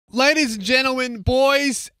Ladies and gentlemen,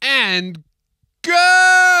 boys and girls,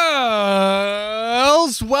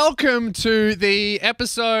 welcome to the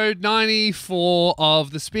episode 94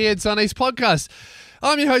 of the Spears Sundays podcast.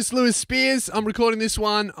 I'm your host, Lewis Spears. I'm recording this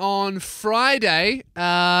one on Friday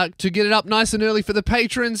to get it up nice and early for the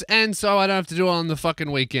patrons, and so I don't have to do it on the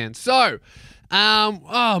fucking weekend. So,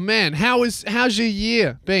 oh man, how's your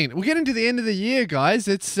year been? We're getting to the end of the year, guys.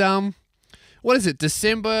 It's what is it?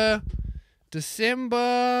 December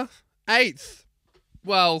 8th.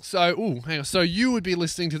 Well, so hang on. So you would be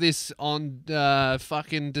listening to this on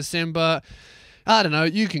fucking December. I don't know.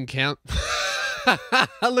 You can count.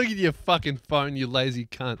 Look at your fucking phone, you lazy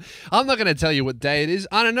cunt. I'm not going to tell you what day it is.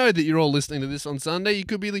 I don't know that you're all listening to this on Sunday. You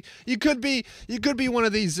could be one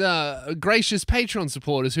of these gracious Patreon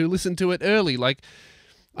supporters who listen to it early. Like,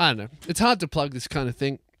 I don't know. It's hard to plug this kind of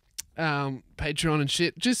thing. Patreon and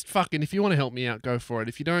shit. Just fucking, if you want to help me out, go for it.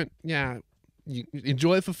 If you don't, yeah, you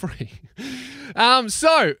enjoy it for free.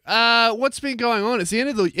 So what's been going on? It's the end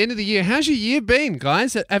of the year. How's your year been,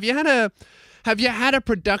 guys? Have you had a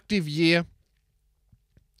productive year?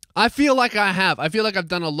 I feel like I have. I feel like I've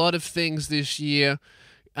done a lot of things this year.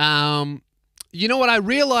 You know what? I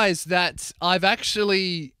realized that I've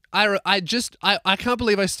actually... I can't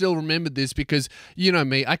believe I still remembered this because, you know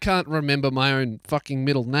me, I can't remember my own fucking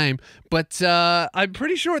middle name. But I'm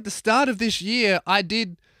pretty sure at the start of this year, I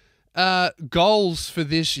did goals for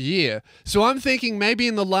this year. So I'm thinking maybe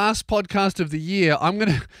in the last podcast of the year, I'm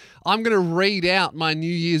gonna read out my New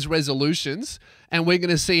Year's resolutions, and we're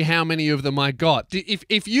gonna see how many of them I got.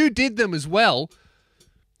 If you did them as well,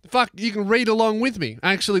 fuck, you can read along with me.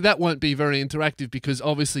 Actually, that won't be very interactive because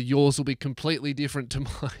obviously yours will be completely different to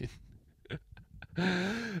mine.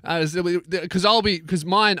 Because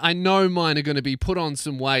mine, I know mine are going to be put on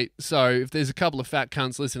some weight. So if there's a couple of fat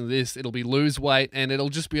cunts listening to this, it'll be lose weight, and it'll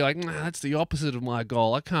just be like, nah, that's the opposite of my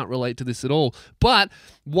goal. I can't relate to this at all. But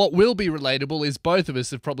what will be relatable is both of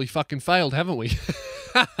us have probably fucking failed, haven't we?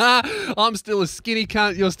 I'm still a skinny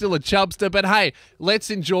cunt, you're still a chubster, but hey, let's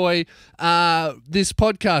enjoy this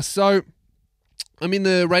podcast. So I'm in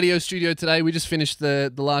the radio studio today. We just finished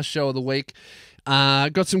the last show of the week.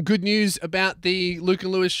 Got some good news about the Luke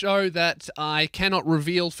and Lewis show that I cannot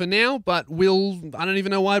reveal for now, but I don't even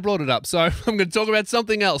know why I brought it up, so I'm going to talk about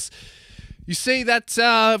something else. You see that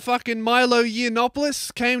fucking Milo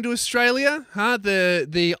Yiannopoulos came to Australia, huh?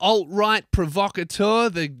 The alt-right provocateur,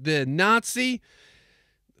 the Nazi,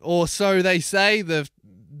 or so they say.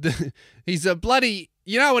 He's a bloody,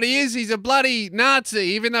 you know what he is? He's a bloody Nazi,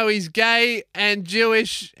 even though he's gay and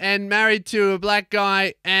Jewish and married to a black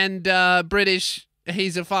guy and British.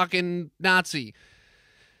 He's a fucking Nazi.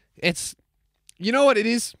 It's, you know what it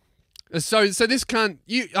is? So this cunt,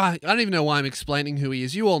 I don't even know why I'm explaining who he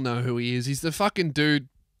is. You all know who he is. He's the fucking dude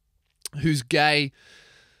who's gay.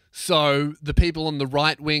 So the people on the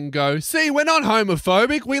right wing go, see, we're not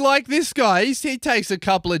homophobic. We like this guy. He takes a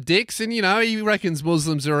couple of dicks and, you know, he reckons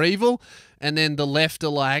Muslims are evil. And then the left are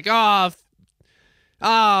like,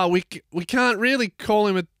 we can't really call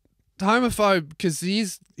him a homophobe because he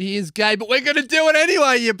is gay, but we're going to do it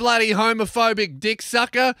anyway, you bloody homophobic dick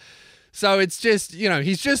sucker. So it's just, you know,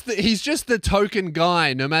 he's just the token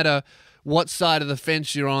guy, no matter what side of the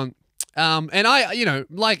fence you're on. And I, you know,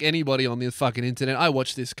 like anybody on the fucking internet, I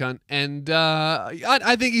watch this cunt, and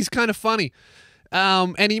I think he's kind of funny,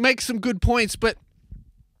 and he makes some good points, but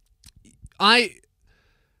I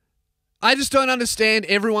just don't understand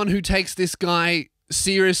everyone who takes this guy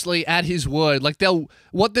seriously at his word. Like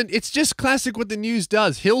it's just classic what the news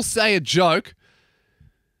does. He'll say a joke,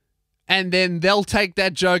 and then they'll take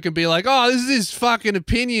that joke and be like, oh, this is his fucking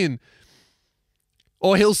opinion.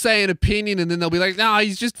 Or he'll say an opinion and then they'll be like, no,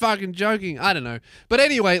 he's just fucking joking. I don't know. But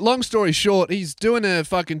anyway, long story short, he's doing a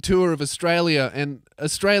fucking tour of Australia, and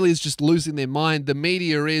Australia's just losing their mind. The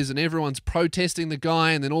media is, and everyone's protesting the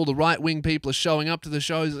guy, and then all the right-wing people are showing up to the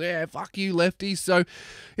shows. Yeah, fuck you, lefties. So,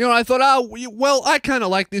 you know, I thought, well, I kind of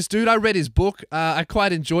like this dude. I read his book. I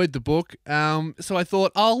quite enjoyed the book. So I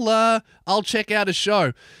thought, I'll check out a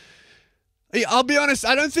show. I'll be honest,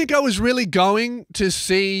 I don't think I was really going to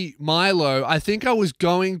see Milo. I think I was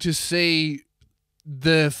going to see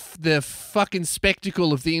the fucking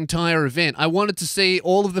spectacle of the entire event. I wanted to see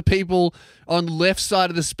all of the people on the left side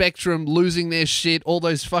of the spectrum losing their shit, all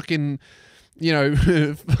those fucking, you know,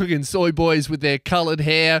 fucking soy boys with their colored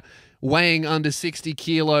hair, weighing under 60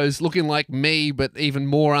 kilos, looking like me, but even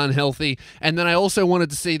more unhealthy. And then I also wanted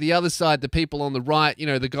to see the other side, the people on the right, you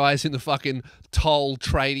know, the guys in the fucking toll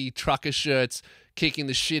tradie trucker shirts, kicking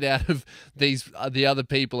the shit out of the other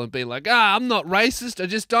people and being like, I'm not racist, I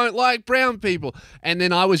just don't like brown people. And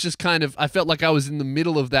then I was just I felt like I was in the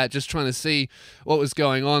middle of that, just trying to see what was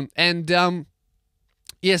going on. And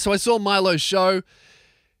yeah, so I saw Milo's show.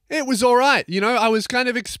 It was all right. You know, I was kind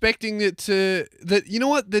of expecting you know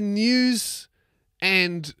what, the news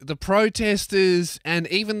and the protesters and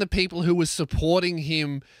even the people who were supporting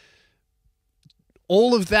him,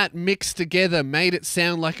 all of that mixed together made it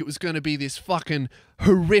sound like it was going to be this fucking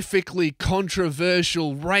horrifically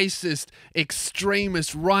controversial, racist,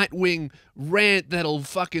 extremist, right-wing rant that'll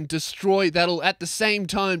at the same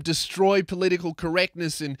time destroy political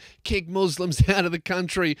correctness and kick Muslims out of the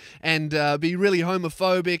country and be really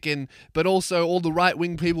homophobic, but also all the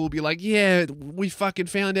right-wing people will be like, yeah, we fucking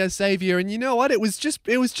found our savior. And you know what? It was just,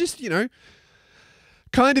 you know,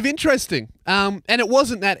 kind of interesting. And it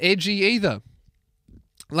wasn't that edgy either.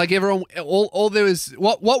 Like everyone, all there was,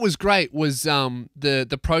 what was great was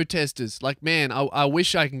the protesters. Like, man, I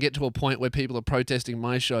wish I can get to a point where people are protesting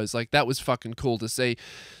my shows. Like, that was fucking cool to see.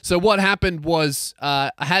 So what happened was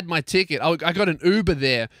I had my ticket. I got an Uber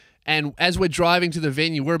there. And as we're driving to the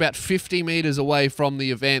venue, we're about 50 meters away from the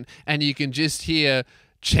event. And you can just hear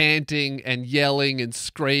chanting and yelling and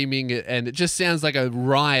screaming, and it just sounds like a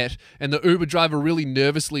riot. And the Uber driver really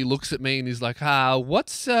nervously looks at me and he's like,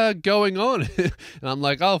 what's going on? And I'm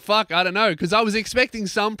like, oh fuck, I don't know, because I was expecting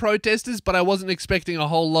some protesters, but I wasn't expecting a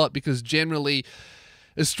whole lot, because generally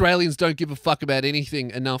Australians don't give a fuck about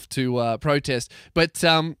anything enough to protest. But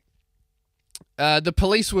the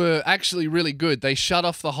police were actually really good. They shut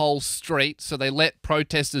off the whole street, so they let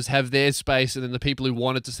protesters have their space, and then the people who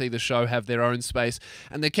wanted to see the show have their own space,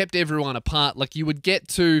 and they kept everyone apart. Like, you would get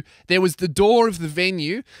to, there was the door of the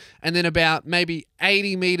venue, and then about maybe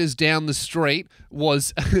 80 meters down the street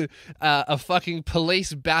was a fucking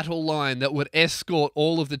police battle line that would escort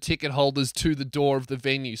all of the ticket holders to the door of the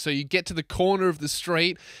venue. So you get to the corner of the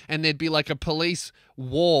street, and there'd be like a police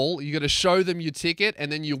wall. You got to show them your ticket,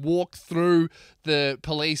 and then you walk through the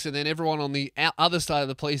police, and then everyone on the other side of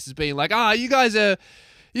the police is being like, you guys are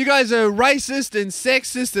racist and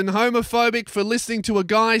sexist and homophobic for listening to a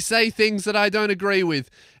guy say things that I don't agree with.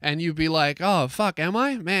 And you'd be like, oh fuck, am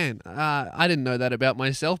I? Man, I didn't know that about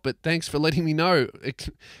myself, but thanks for letting me know,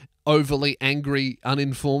 overly angry,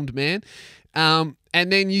 uninformed man. And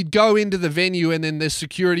then you'd go into the venue, and then the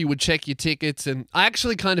security would check your tickets. And I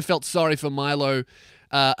actually kind of felt sorry for Milo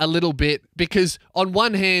a little bit, because on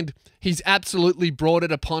one hand, he's absolutely brought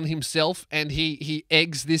it upon himself, and he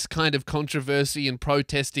eggs this kind of controversy and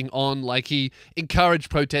protesting on. Like, he encouraged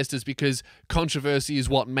protesters because controversy is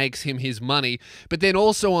what makes him his money. But then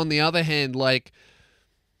also on the other hand, like,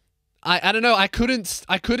 I don't know, I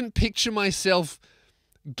couldn't picture myself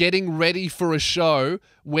getting ready for a show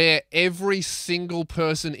where every single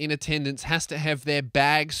person in attendance has to have their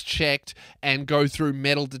bags checked and go through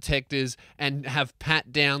metal detectors and have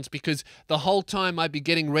pat downs, because the whole time I'd be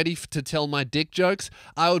getting ready to tell my dick jokes,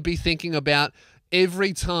 I would be thinking about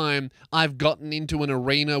every time I've gotten into an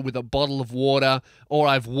arena with a bottle of water, or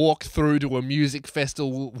I've walked through to a music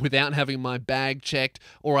festival without having my bag checked,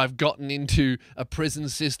 or I've gotten into a prison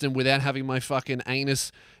system without having my fucking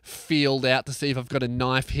anus feeled out to see if I've got a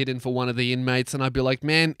knife hidden for one of the inmates. And I'd be like,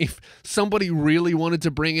 man, if somebody really wanted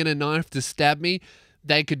to bring in a knife to stab me,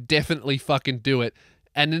 they could definitely fucking do it.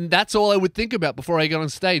 And then that's all I would think about before I got on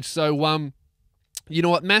stage. So, you know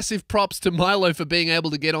what? Massive props to Milo for being able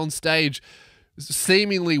to get on stage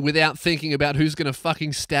seemingly without thinking about who's going to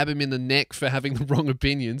fucking stab him in the neck for having the wrong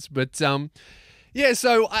opinions. But, yeah,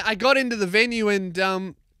 so I got into the venue, and,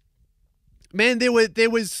 man,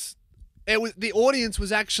 the audience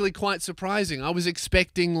was actually quite surprising. I was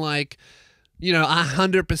expecting, like, you know,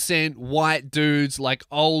 100% white dudes, like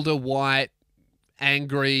older white,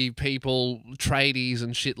 angry people, tradies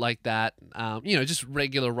and shit like that. You know, just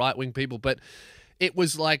regular right-wing people. But it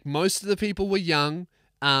was like most of the people were young.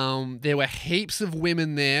 There were heaps of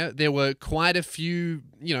women there. There were quite a few,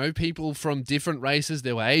 you know, people from different races.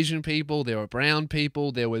 There were Asian people. There were brown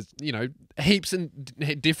people. There was, you know, heaps and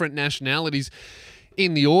different nationalities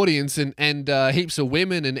in the audience, and heaps of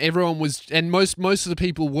women, and everyone was, and most of the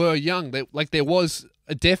people were young. There was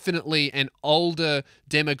definitely an older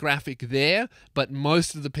demographic there, but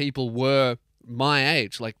most of the people were my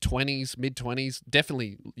age, like 20s, mid-20s,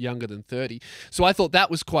 definitely younger than 30. So I thought that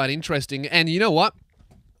was quite interesting. And you know what?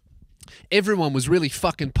 Everyone was really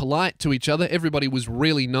fucking polite to each other. Everybody was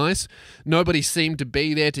really nice. Nobody seemed to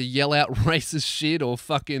be there to yell out racist shit or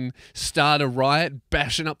fucking start a riot,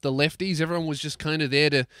 bashing up the lefties. Everyone was just kind of there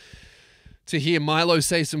to hear Milo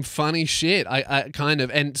say some funny shit. I kind of,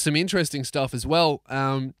 and some interesting stuff as well.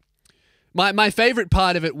 My favorite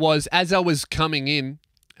part of it was as I was coming in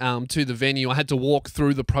to the venue, I had to walk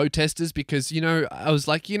through the protesters because, you know, I was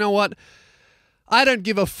like, you know what? I don't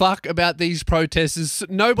give a fuck about these protesters.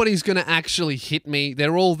 Nobody's going to actually hit me.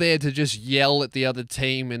 They're all there to just yell at the other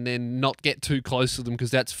team and then not get too close to them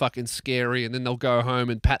because that's fucking scary. And then they'll go home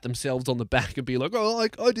and pat themselves on the back and be like, oh,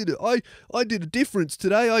 I did it. I did a difference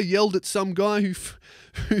today. I yelled at some guy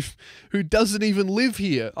who doesn't even live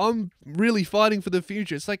here. I'm really fighting for the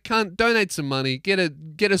future. It's like, can't donate some money, get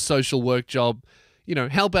a social work job. You know,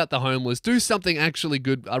 help out the homeless, do something actually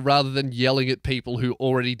good rather than yelling at people who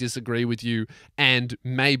already disagree with you and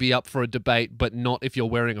may be up for a debate, but not if you're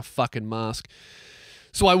wearing a fucking mask.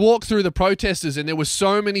 So I walked through the protesters and there were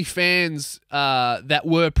so many fans that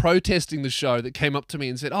were protesting the show that came up to me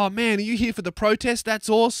and said, oh man, are you here for the protest? That's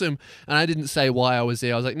awesome. And I didn't say why I was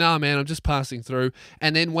there. I was like, nah, man, I'm just passing through.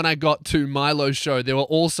 And then when I got to Milo's show, there were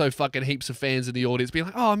also fucking heaps of fans in the audience being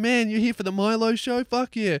like, oh man, you're here for the Milo show?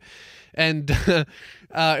 Fuck yeah. And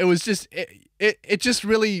it was just, it just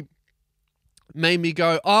really made me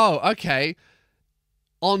go, oh, okay.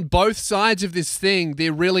 On both sides of this thing,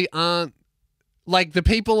 there really aren't, like, the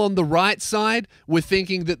people on the right side were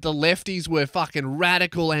thinking that the lefties were fucking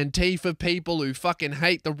radical Antifa people who fucking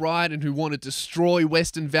hate the right and who want to destroy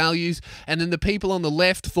Western values. And then the people on the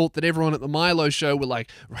left thought that everyone at the Milo show were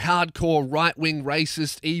like hardcore right-wing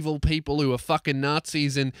racist evil people who are fucking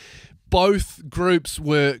Nazis. And both groups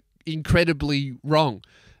were incredibly wrong.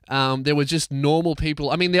 There were just normal people.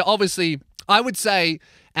 I mean, they're obviously, I would say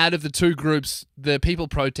out of the two groups, the people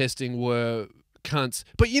protesting were cunts.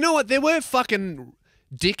 But you know what? There were fucking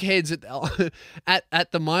dickheads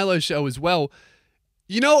at the Milo show as well.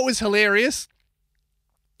 You know what was hilarious?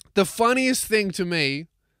 The funniest thing to me,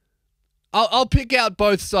 I'll pick out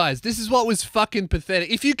both sides. This is what was fucking pathetic.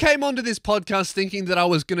 If you came onto this podcast thinking that I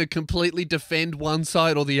was going to completely defend one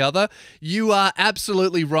side or the other, you are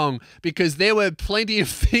absolutely wrong, because there were plenty of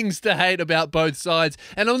things to hate about both sides.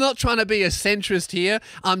 And I'm not trying to be a centrist here.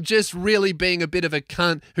 I'm just really being a bit of a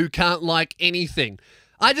cunt who can't like anything.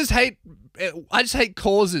 I just hate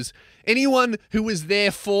causes. Anyone who was there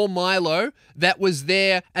for Milo, that was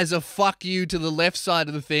there as a fuck you to the left side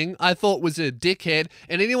of the thing, I thought was a dickhead.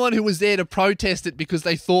 And anyone who was there to protest it because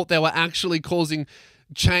they thought they were actually causing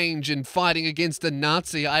change and fighting against a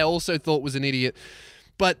Nazi, I also thought was an idiot.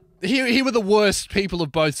 But here were the worst people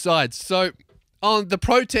of both sides. So on the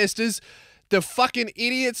protesters, the fucking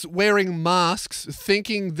idiots wearing masks,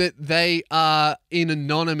 thinking that they are in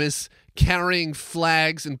Anonymous, carrying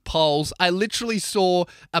flags and poles. I literally saw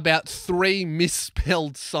about 3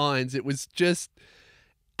 misspelled signs. It was just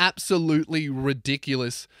absolutely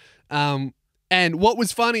ridiculous. And what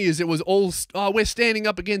was funny is it was all, we're standing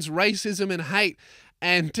up against racism and hate.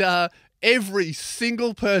 And every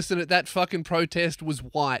single person at that fucking protest was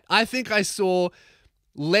white. I think I saw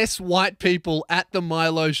less white people at the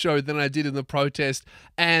Milo show than I did in the protest.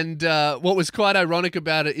 And what was quite ironic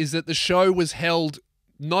about it is that the show was held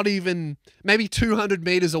not even maybe 200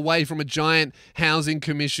 meters away from a giant housing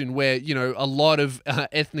commission where, you know, a lot of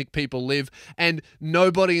ethnic people live, and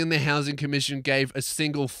nobody in the housing commission gave a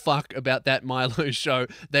single fuck about that Milo show.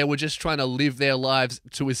 They were just trying to live their lives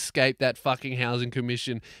to escape that fucking housing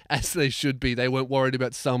commission, as they should be. They weren't worried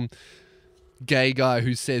about some gay guy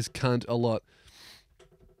who says cunt a lot.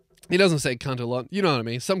 He doesn't say cunt a lot. You know what I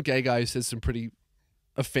mean? Some gay guy who says some pretty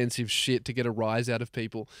offensive shit to get a rise out of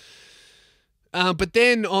people. But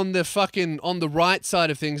then on the right side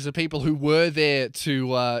of things, the people who were there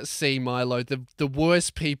to see Milo, the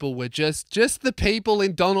worst people were just the people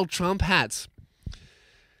in Donald Trump hats.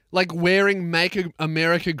 Like wearing Make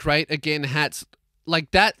America Great Again hats.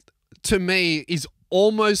 Like that, to me, is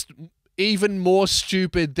almost even more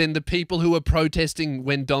stupid than the people who were protesting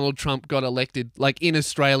when Donald Trump got elected, like in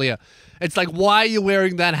Australia. It's like, why are you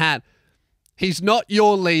wearing that hat? He's not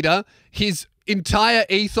your leader. His entire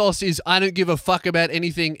ethos is, I don't give a fuck about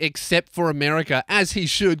anything except for America, as he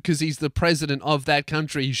should, because he's the president of that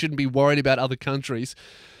country. He shouldn't be worried about other countries.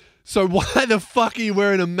 So why the fuck are you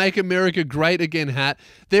wearing a Make America Great Again hat?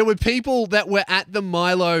 There were people that were at the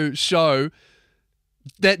Milo show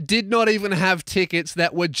that did not even have tickets,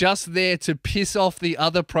 that were just there to piss off the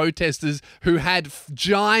other protesters who had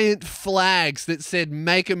giant flags that said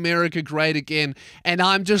Make America Great Again. And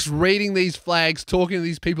I'm just reading these flags, talking to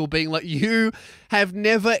these people, being like, you have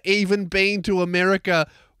never even been to America.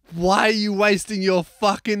 Why are you wasting your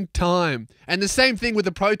fucking time? And the same thing with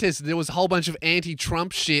the protesters. There was a whole bunch of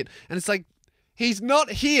anti-Trump shit. And it's like, he's not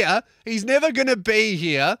here. He's never going to be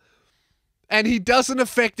here. And he doesn't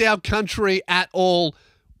affect our country at all.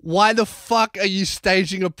 Why the fuck are you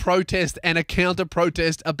staging a protest and a counter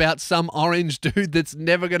protest about some orange dude that's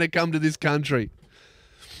never going to come to this country?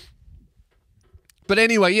 But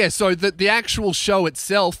anyway, yeah, so the actual show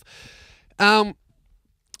itself, it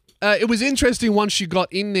was interesting once you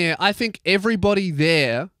got in there. I think everybody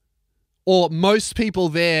there, or most people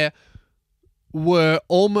there, were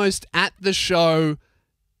almost at the show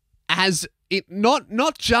as it,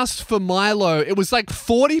 not just for Milo. It was like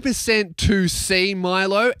 40% to see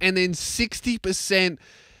Milo and then 60%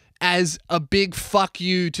 as a big fuck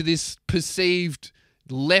you to this perceived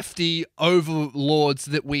lefty overlords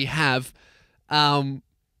that we have. And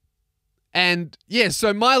yeah,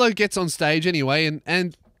 so Milo gets on stage anyway,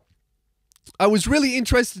 and I was really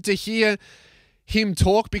interested to hear him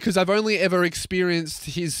talk because I've only ever experienced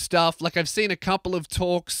his stuff. Like, I've seen a couple of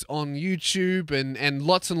talks on YouTube and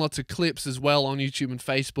lots of clips as well on YouTube and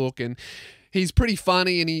Facebook, and he's pretty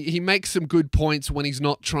funny, and he makes some good points when he's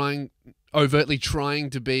not overtly trying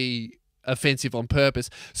to be offensive on purpose.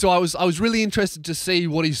 So I was really interested to see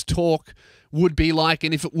what his talk would be like,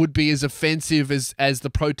 and if it would be as offensive as the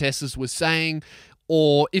protesters were saying,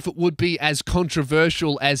 or if it would be as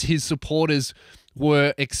controversial as his supporters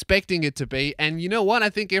were expecting it to be. And you know what? I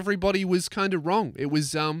think everybody was kind of wrong. It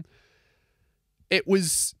was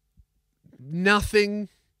nothing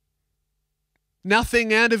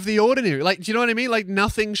out of the ordinary. Like, do you know what I mean? Like,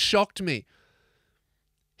 nothing shocked me.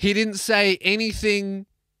 He didn't say anything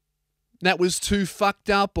that was too fucked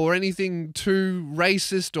up or anything too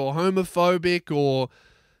racist or homophobic or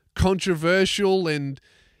controversial, and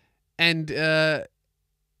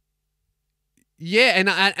yeah, and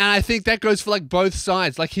I think that goes for like both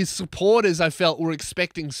sides. Like, his supporters, I felt, were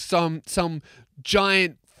expecting some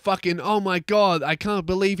giant fucking, oh my God, I can't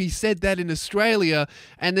believe he said that in Australia.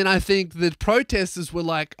 And then I think the protesters were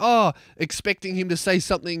like, oh, expecting him to say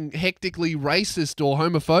something hectically racist or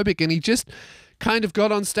homophobic, and he just kind of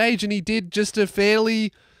got on stage and he did just a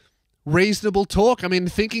fairly reasonable talk. I mean,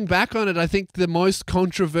 thinking back on it, I think the most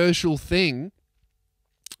controversial thing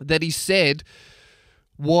that he said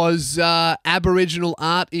was Aboriginal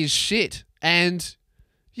art is shit. And,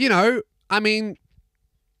 you know, I mean,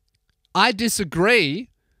 I disagree,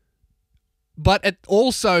 but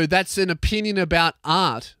also that's an opinion about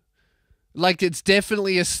art. Like, it's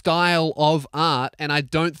definitely a style of art, and I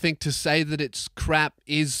don't think to say that it's crap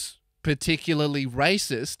is particularly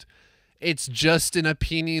racist. It's just an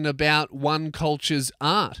opinion about one culture's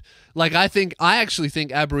art. Like, I actually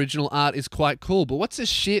think Aboriginal art is quite cool, but what's a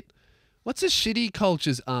shitty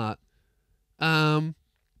culture's art? I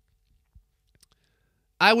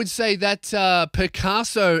would say that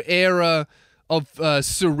Picasso era of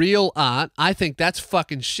surreal art, I think that's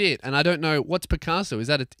fucking shit. And I don't know, what's Picasso? Is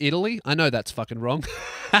that Italy? I know that's fucking wrong.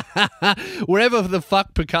 Wherever the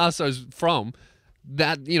fuck Picasso's from,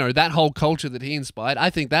 that, you know, that whole culture that he inspired,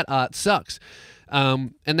 I think that art sucks.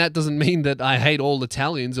 And that doesn't mean that I hate all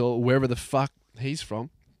Italians or wherever the fuck he's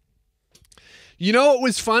from. You know what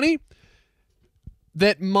was funny?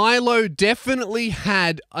 That Milo definitely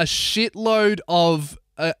had a shitload of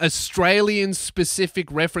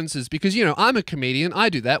Australian-specific references, because, you know, I'm a comedian. I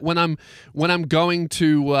do that when I'm going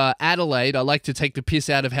to Adelaide. I like to take the piss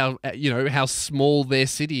out of how, you know, how small their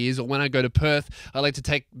city is, or when I go to Perth, I like to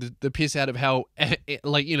take the piss out of how,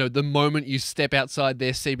 like, you know, the moment you step outside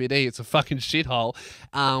their CBD, it's a fucking shithole.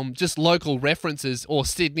 Just local references. Or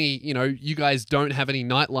Sydney, you know, you guys don't have any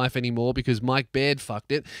nightlife anymore because Mike Baird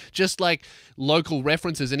fucked it. Just like local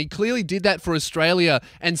references, and he clearly did that for Australia,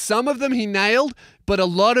 and some of them he nailed, but a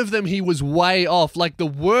lot of them he was way off. Like the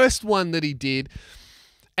worst one that he did,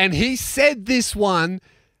 and he said this one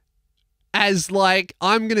as like,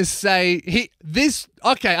 I'm going to say,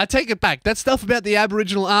 okay, I take it back. That stuff about the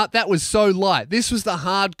Aboriginal art, that was so light. This was the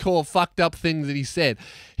hardcore fucked up thing that he said.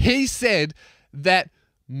 He said that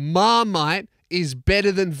Marmite is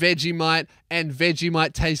better than Vegemite, and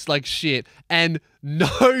Vegemite tastes like shit. And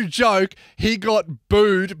no joke, he got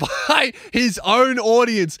booed by his own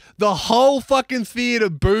audience. The whole fucking theater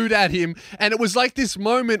booed at him, and it was like this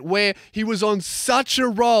moment where he was on such a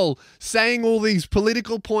roll, saying all these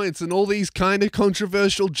political points and all these kind of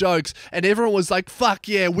controversial jokes, and everyone was like, fuck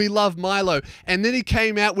yeah, we love Milo. And then he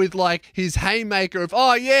came out with like his haymaker of,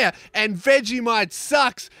 oh yeah, and Vegemite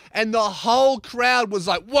sucks, and the whole crowd was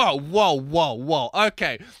like, whoa, whoa, whoa, whoa,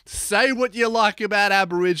 okay, say what you like about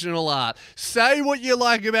Aboriginal art, say what what you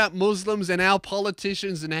like about Muslims and our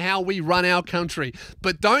politicians and how we run our country,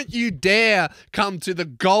 but don't you dare come to the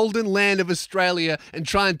golden land of Australia and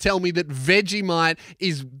try and tell me that Vegemite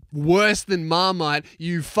is worse than Marmite,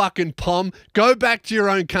 you fucking pom. Go back to your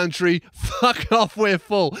own country. Fuck off, we're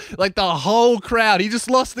full. Like the whole crowd. He just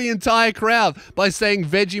lost the entire crowd by saying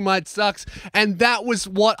Vegemite sucks. And that was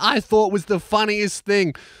what I thought was the funniest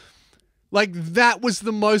thing. Like, that was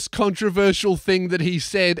the most controversial thing that he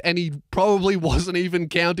said, and he probably wasn't even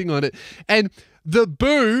counting on it. And the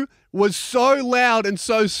boo was so loud and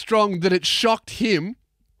so strong that it shocked him.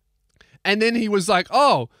 And then he was like,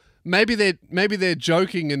 oh, maybe they're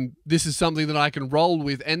joking and this is something that I can roll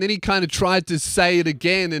with. And then he kind of tried to say it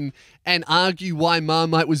again and argue why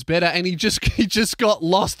Marmite was better, and he just got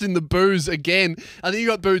lost in the boos again. I think he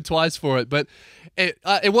got booed twice for it, but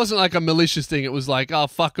it wasn't like a malicious thing. It was like, oh,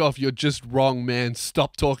 fuck off, you're just wrong, man.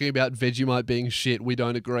 Stop talking about Vegemite being shit. We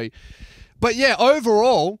don't agree. But yeah,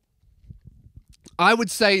 overall, I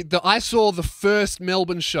would say that I saw the first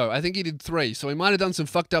Melbourne show. I think he did 3. So he might have done some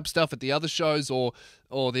fucked up stuff at the other shows or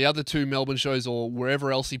the other 2 Melbourne shows or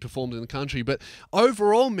wherever else he performed in the country. But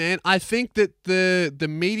overall, man, I think that the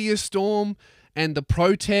media storm and the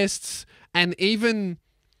protests and even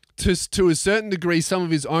to a certain degree some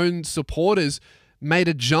of his own supporters made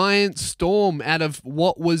a giant storm out of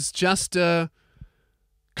what was just a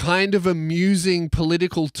kind of amusing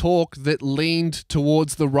political talk that leaned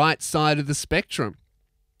towards the right side of the spectrum.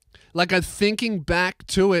 Like, I'm thinking back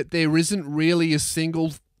to it, there isn't really a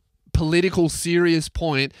single political serious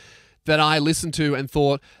point that I listened to and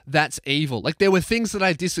thought, that's evil. Like, there were things that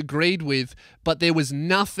I disagreed with, but there was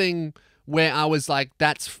nothing where I was like,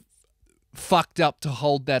 that's fucked up to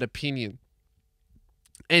hold that opinion.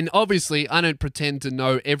 And obviously, I don't pretend to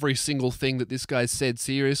know every single thing that this guy said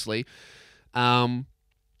seriously.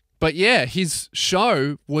 But yeah, his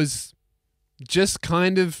show was just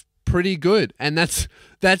kind of pretty good. And that's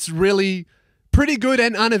really pretty good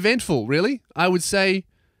and uneventful, really. I would say,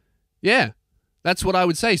 yeah, that's what I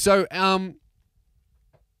would say. So,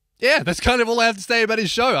 yeah, that's kind of all I have to say about his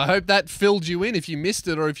show. I hope that filled you in if you missed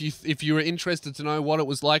it or if you were interested to know what it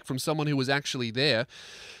was like from someone who was actually there.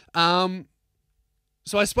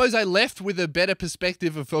 So I suppose I left with a better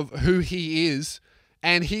perspective of who he is,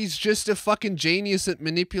 and he's just a fucking genius at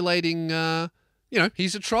manipulating,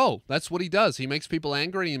 he's a troll. That's what he does. He makes people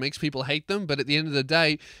angry, he makes people hate them, but at the end of the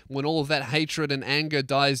day, when all of that hatred and anger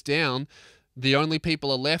dies down, the only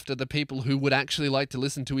people are left are the people who would actually like to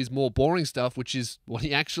listen to his more boring stuff, which is what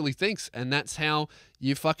he actually thinks. And that's how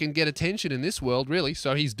you fucking get attention in this world, really.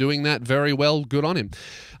 So he's doing that very well. Good on him.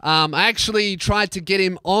 I actually tried to get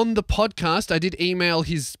him on the podcast. I did email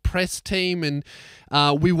his press team and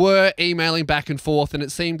we were emailing back and forth, and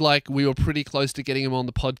it seemed like we were pretty close to getting him on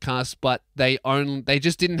the podcast, but they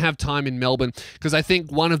just didn't have time in Melbourne because I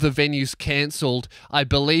think one of the venues cancelled. I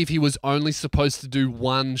believe he was only supposed to do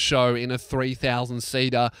 1 show in a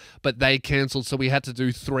 3,000-seater, but they cancelled, so we had to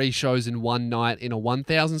do 3 shows in one night in a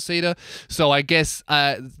 1,000-seater. So I guess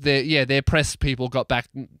their press people got back.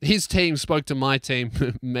 His team spoke to my team,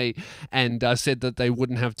 me, and said that they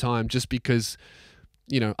wouldn't have time just because,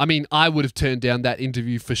 I would have turned down that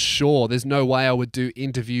interview for sure. There's no way I would do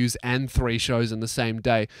interviews and 3 shows in the same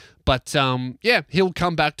day. But, yeah, he'll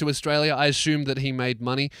come back to Australia. I assume that he made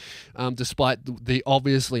money, despite the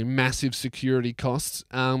obviously massive security costs.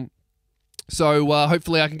 So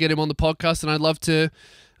hopefully I can get him on the podcast, and I'd love to,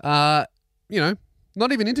 not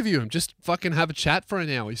even interview him, just fucking have a chat for an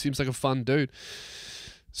hour. He seems like a fun dude.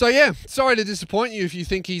 So yeah, sorry to disappoint you if you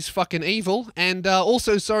think he's fucking evil, and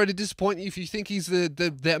also sorry to disappoint you if you think he's the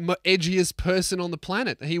edgiest person on the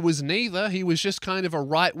planet. He was neither. He was just kind of a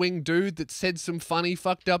right-wing dude that said some funny,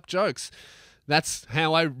 fucked up jokes. That's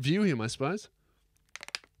how I view him, I suppose.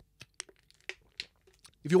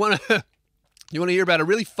 If you want to hear about a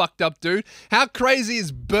really fucked up dude, how crazy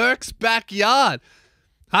is Burke's Backyard?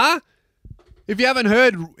 Huh? If you haven't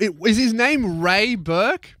heard, is his name Ray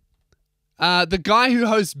Burke? The guy who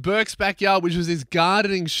hosts Burke's Backyard, which was his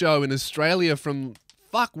gardening show in Australia from,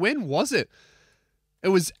 when was it? It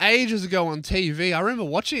was ages ago on TV. I remember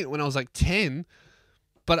watching it when I was like 10.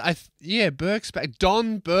 But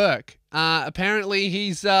Don Burke. Apparently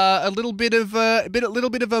he's a little bit of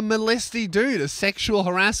a molesty dude, a sexual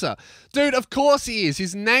harasser. Dude, of course he is.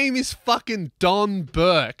 His name is fucking Don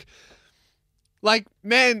Burke. Like,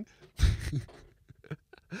 man.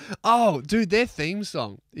 Oh, dude, their theme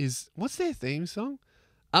song is... What's their theme song?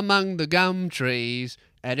 Among the gum trees.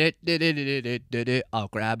 I'll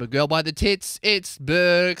grab a girl by the tits. It's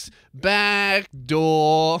Burke's back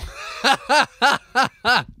door.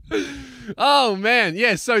 Oh, man.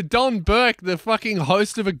 Yeah, so Don Burke, the fucking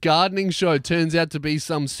host of a gardening show, turns out to be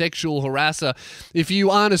some sexual harasser. If you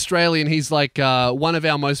aren't Australian, he's like one of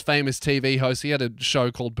our most famous TV hosts. He had a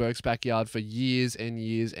show called Burke's Backyard for years and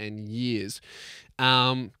years and years.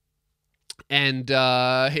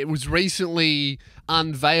 It was recently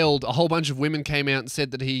unveiled. A whole bunch of women came out and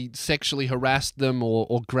said that he sexually harassed them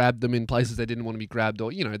or grabbed them in places they didn't want to be grabbed,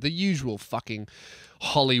 or, you know, the usual fucking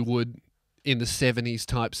Hollywood in the 70s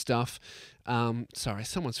type stuff. Sorry,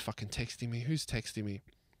 someone's fucking texting me. Who's texting me?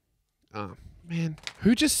 Oh, man.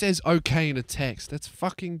 Who just says okay in a text? That's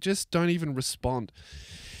fucking, just don't even respond.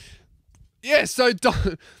 Yeah, so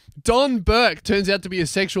Don Burke turns out to be a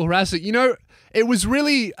sexual harasser. You know, it was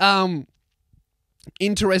really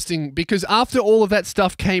interesting because after all of that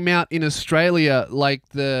stuff came out in Australia, like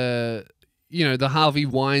the Harvey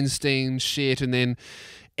Weinstein shit, and then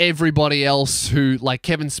everybody else who, like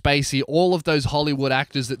Kevin Spacey, all of those Hollywood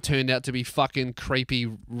actors that turned out to be fucking creepy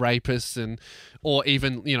rapists, or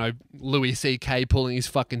even, you know, Louis C.K. pulling his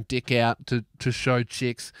fucking dick out to show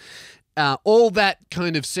chicks. All that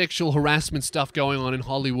kind of sexual harassment stuff going on in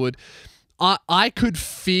Hollywood. I could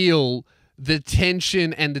feel the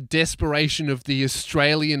tension and the desperation of the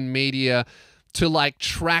Australian media to, like,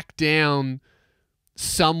 track down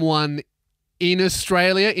someone in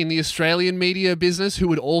Australia, in the Australian media business, who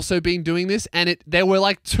had also been doing this, and they were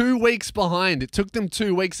like 2 weeks behind. It took them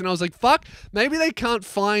 2 weeks, and I was like, fuck, maybe they can't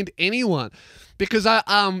find anyone. Because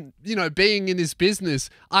you know, being in this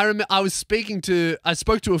business, I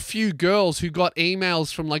spoke to a few girls who got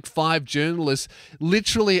emails from like 5 journalists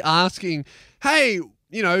literally asking, hey,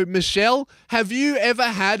 you know, Michelle, have you ever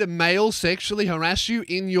had a male sexually harass you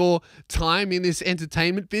in your time in this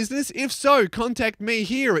entertainment business? If so, contact me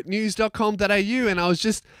here at news.com.au. And I was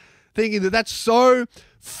just thinking that that's so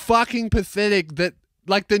fucking pathetic that,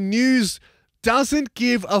 like, the news doesn't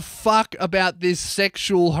give a fuck about this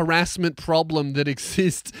sexual harassment problem that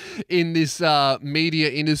exists in this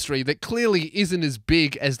media industry that clearly isn't as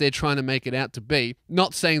big as they're trying to make it out to be.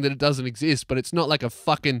 Not saying that it doesn't exist, but it's not like a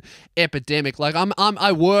fucking epidemic. Like,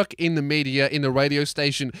 I work in the media, in the radio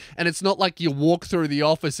station, and it's not like you walk through the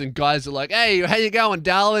office and guys are like, hey, how you going,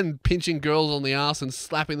 darling? Pinching girls on the ass and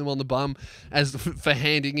slapping them on the bum for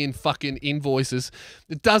handing in fucking invoices.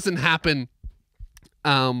 It doesn't happen.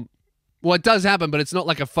 Well, it does happen, but it's not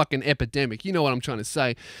like a fucking epidemic. You know what I'm trying to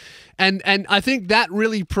say. And I think that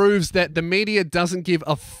really proves that the media doesn't give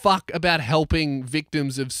a fuck about helping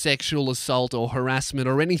victims of sexual assault or harassment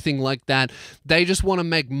or anything like that. They just want to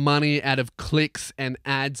make money out of clicks and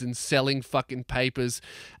ads and selling fucking papers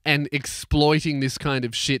and exploiting this kind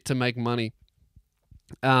of shit to make money.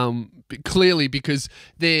 Clearly, because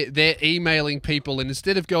they're emailing people, and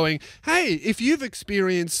instead of going, hey, if you've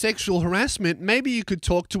experienced sexual harassment, maybe you could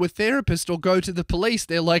talk to a therapist or go to the police,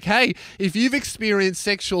 they're like, hey, if you've experienced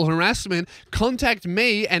sexual harassment, contact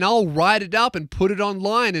me and I'll write it up and put it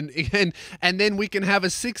online, and then we can have a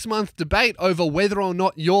 6-month debate over whether or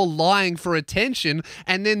not you're lying for attention,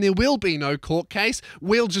 and then there will be no court case.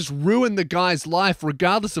 We'll just ruin the guy's life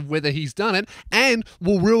regardless of whether he's done it, and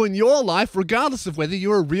we'll ruin your life regardless of whether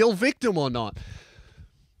you're a real victim or not.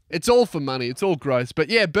 It's all for money. It's all gross. But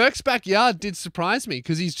yeah, Burke's Backyard did surprise me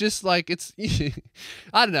because he's just like, it's,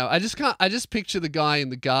 I don't know. I just picture the guy in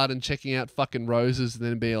the garden checking out fucking roses and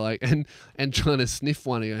then be like, and trying to sniff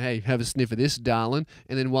one. And go, hey, have a sniff of this, darling.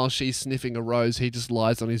 And then while she's sniffing a rose, he just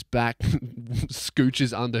lies on his back,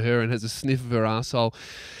 scooches under her and has a sniff of her asshole.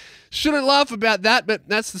 Shouldn't laugh about that, but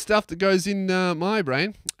that's the stuff that goes in my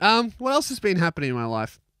brain. What else has been happening in my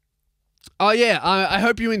life? Oh yeah, I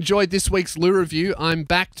hope you enjoyed this week's Lou review. I'm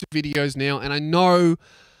back to videos now, and I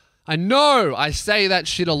know I say that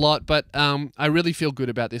shit a lot, but I really feel good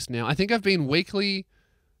about this now. I think I've been weekly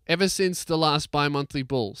ever since the last bi-monthly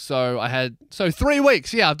bull. So 3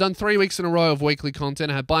 weeks. Yeah, I've done 3 weeks in a row of weekly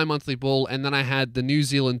content. I had bi-monthly bull, and then I had the New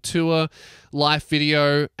Zealand tour live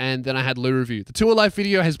video, and then I had Lou review. The tour live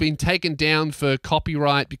video has been taken down for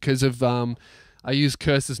copyright because of I use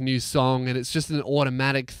Curse's new song, and it's just an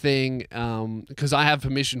automatic thing because I have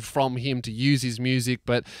permission from him to use his music,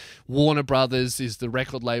 but Warner Brothers is the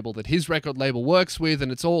record label that his record label works with,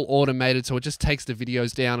 and it's all automated, so it just takes the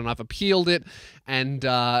videos down, and I've appealed it, and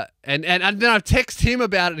then I've texted him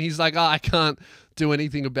about it, and he's like, oh, I can't do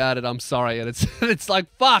anything about it, I'm sorry. And it's like,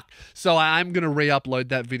 fuck. So I'm gonna re-upload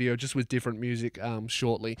that video just with different music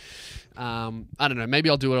shortly. I don't know, maybe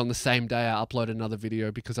I'll do it on the same day I upload another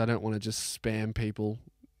video because I don't want to just spam people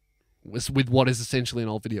with what is essentially an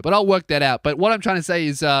old video, but I'll work that out. But what I'm trying to say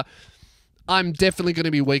is I'm definitely going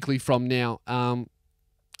to be weekly from now.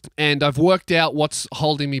 And I've worked out what's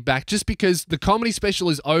holding me back, just because the comedy special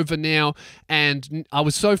is over now and I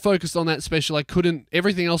was so focused on that special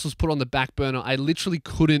everything else was put on the back burner. I literally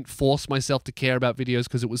couldn't force myself to care about videos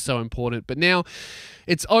because it was so important. But now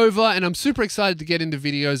it's over and I'm super excited to get into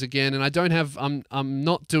videos again, and I'm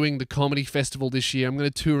not doing the comedy festival this year. I'm going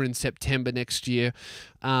to tour in September next year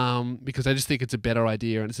because I just think it's a better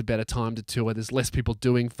idea and it's a better time to tour. There's less people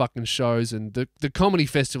doing fucking shows, and the comedy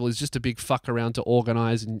festival is just a big fuck around to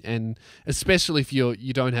organize, and especially if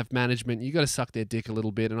you don't have management, you got to suck their dick a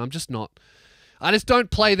little bit, and I just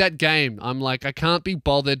don't play that game. I'm like, I can't be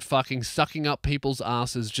bothered fucking sucking up people's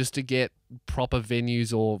asses just to get proper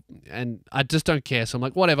venues, and I just don't care. So I'm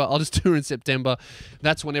like, whatever, I'll just tour in September.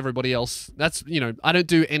 That's when everybody else, I don't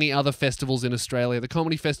do any other festivals in Australia. The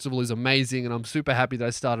comedy festival is amazing and I'm super happy that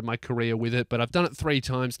I started my career with it, but I've done it 3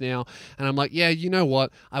 times now and I'm like, yeah, you know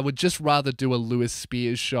what? I would just rather do a Lewis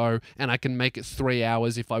Spears show and I can make it 3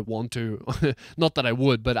 hours if I want to. Not that I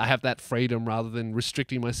would, but I have that freedom rather than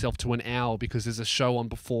restricting myself to an hour because there's a show on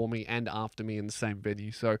before me and after me in the same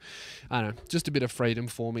venue. So I don't know, just a bit of freedom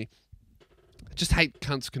for me. I just hate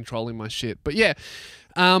cunts controlling my shit. But yeah,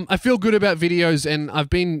 I feel good about videos, and I've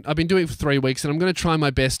been doing it for 3 weeks, and I'm going to try my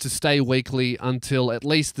best to stay weekly until at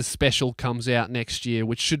least the special comes out next year,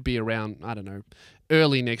 which should be around, I don't know,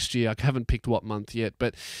 early next year. I haven't picked what month yet,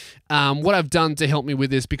 but what I've done to help me with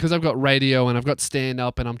this, because I've got radio and I've got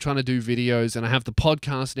stand-up and I'm trying to do videos and I have the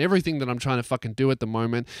podcast and everything that I'm trying to fucking do at the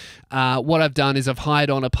moment, what I've done is I've hired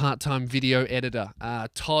on a part-time video editor,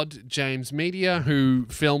 Todd James Media, who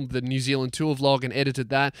filmed the New Zealand tour vlog and edited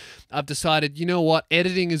that. I've decided, you know what,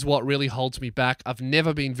 editing is what really holds me back. I've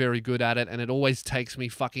never been very good at it, and it always takes me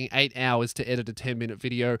fucking 8 hours to edit a 10-minute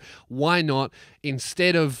video. Why not,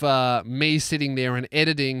 instead of me sitting there and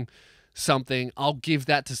editing something, I'll give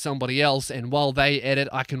that to somebody else, and while they edit,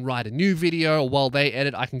 I can write a new video, or while they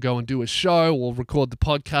edit, I can go and do a show or record the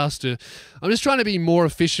podcast. I'm just trying to be more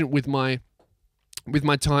efficient with my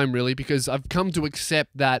time, really, because I've come to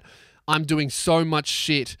accept that I'm doing so much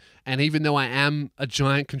shit, and even though I am a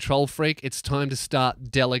giant control freak, it's time to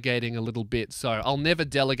start delegating a little bit. So I'll never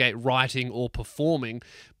delegate writing or performing,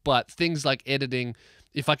 but things like editing,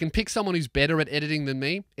 if I can pick someone who's better at editing than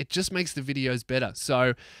me, it just makes the videos better.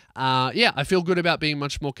 So, yeah, I feel good about being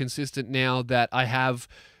much more consistent now that I have,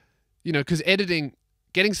 because editing,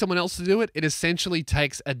 getting someone else to do it, it essentially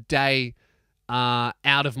takes a day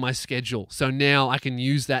out of my schedule. So now I can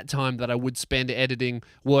use that time that I would spend editing,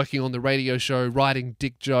 working on the radio show, writing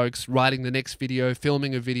dick jokes, writing the next video,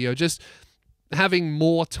 filming a video, just having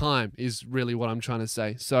more time is really what I'm trying to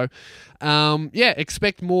say. So, yeah,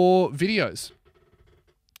 expect more videos.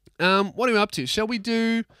 What are we up to? Shall we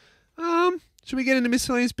do, should we get into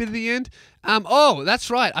miscellaneous bit at the end? Oh,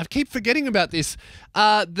 that's right. I keep forgetting about this.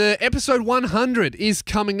 The episode 100 is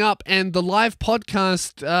coming up, and the live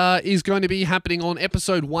podcast is going to be happening on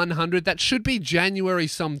episode 100. That should be January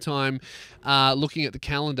sometime, looking at the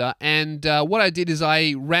calendar. And what I did is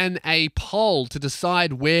I ran a poll to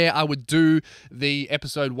decide where I would do the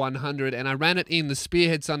episode 100, and I ran it in the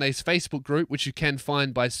Spearhead Sundays Facebook group, which you can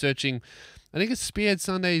find by searching, I think it's Spearhead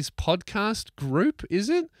Sundays podcast group, is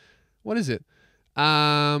it? What is it?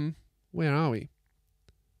 Where are we?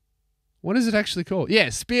 What is it actually called? Yeah,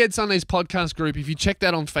 Spearhead Sundays podcast group. If you check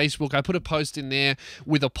that on Facebook, I put a post in there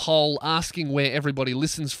with a poll asking where everybody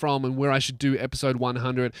listens from and where I should do episode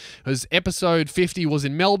 100. Because episode 50 was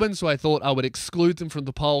in Melbourne, so I thought I would exclude them from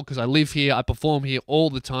the poll because I live here, I perform here all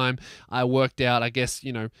the time. I worked out, I guess,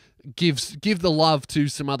 give the love to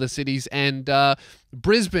some other cities, and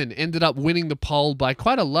Brisbane ended up winning the poll by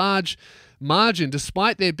quite a large margin,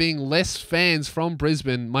 despite there being less fans from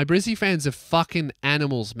Brisbane. My Brizzy fans are fucking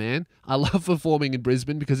animals, man. I love performing in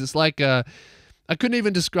Brisbane because it's like I couldn't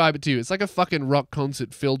even describe it to you. It's like a fucking rock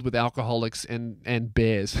concert filled with alcoholics and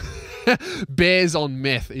bears. Bears on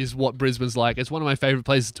meth is what Brisbane's like. It's one of my favorite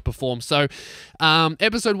places to perform. So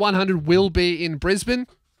episode 100 will be in Brisbane.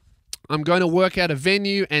 I'm going to work out a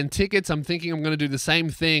venue and tickets. I'm thinking I'm going to do the same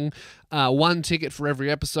thing, 1 ticket for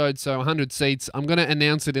every episode, so 100 seats. I'm going to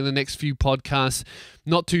announce it in the next few podcasts.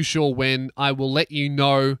 Not too sure when. I will let you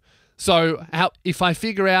know. So if I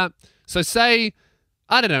figure out, so say,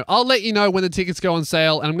 I don't know, I'll let you know when the tickets go on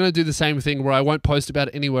sale, and I'm going to do the same thing where I won't post about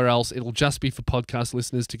it anywhere else. It'll just be for podcast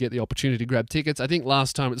listeners to get the opportunity to grab tickets. I think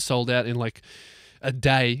last time it sold out in like a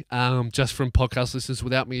day, just from podcast listeners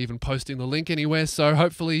without me even posting the link anywhere. So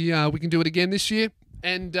hopefully we can do it again this year.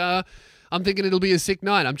 And I'm thinking it'll be a sick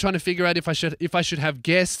night. I'm trying to figure out if I should have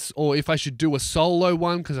guests or if I should do a solo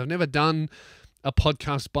one, because I've never done a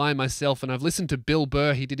podcast by myself, and I've listened to Bill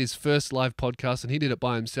Burr. He did his first live podcast, and he did it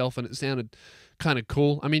by himself, and it sounded kind of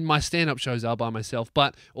cool. I mean, my stand-up shows are by myself,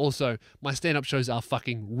 but also my stand-up shows are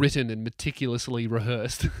fucking written and meticulously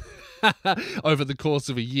rehearsed over the course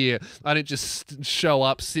of a year. I don't just show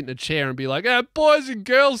up, sit in a chair, and be like, boys and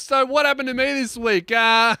girls, so what happened to me this week?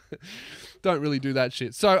 Don't really do that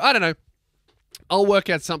shit. So, I don't know. I'll work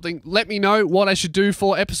out something. Let me know what I should do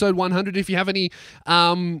for episode 100. If you have any,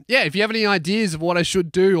 if you have any ideas of what I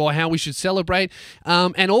should do or how we should celebrate.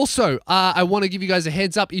 And also, I want to give you guys a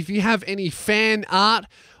heads up. If you have any fan art,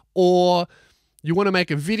 or you want to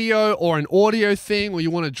make a video or an audio thing, or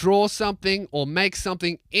you want to draw something or make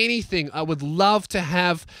something, anything, I would love to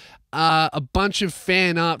have a bunch of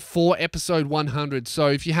fan art for episode 100. So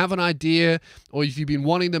if you have an idea, or if you've been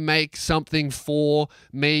wanting to make something for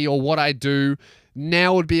me or what I do,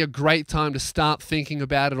 now would be a great time to start thinking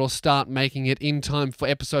about it or start making it in time for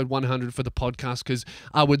episode 100 for the podcast, because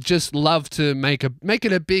I would just love to make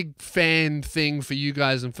it a big fan thing for you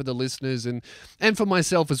guys and for the listeners, and for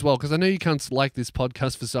myself as well, because I know you can't like this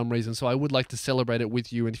podcast for some reason, so I would like to celebrate it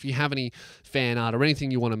with you. And if you have any fan art or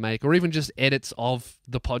anything you want to make, or even just edits of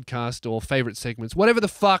the podcast or favorite segments, whatever the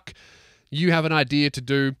fuck you have an idea to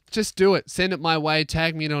do, just do it. Send it my way.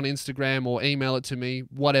 Tag me in on Instagram or email it to me.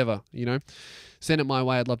 Whatever, Send it my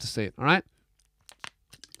way. I'd love to see it. All right?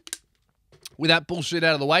 With that bullshit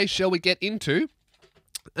out of the way, shall we get into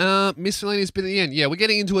miscellaneous bit at the end? Yeah, we're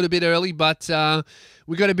getting into it a bit early, but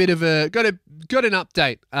we got a bit of got an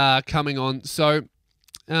update coming on. So,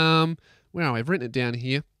 where are we? I've written it down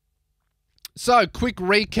here. So, quick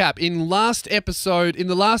recap. In the last episode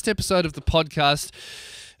of the podcast,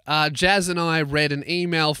 Jazz and I read an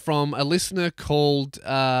email from a listener called,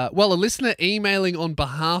 a listener emailing on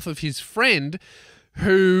behalf of his friend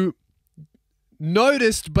who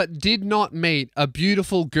noticed but did not meet a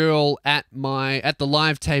beautiful girl at the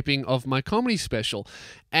live taping of my comedy special.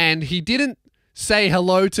 And he didn't say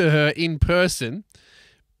hello to her in person,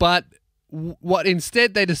 but what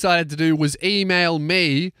instead they decided to do was email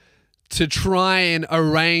me to try and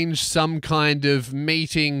arrange some kind of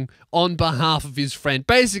meeting on behalf of his friend.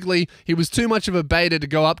 Basically, he was too much of a beta to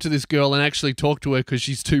go up to this girl and actually talk to her because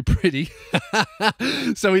she's too pretty.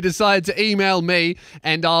 So he decided to email me,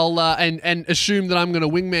 and I'll and assume that I'm going to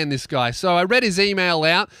wingman this guy. So I read his email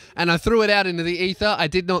out, and I threw it out into the ether. I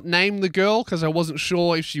did not name the girl because I wasn't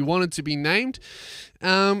sure if she wanted to be named.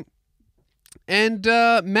 Matt,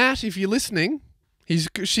 if you're listening,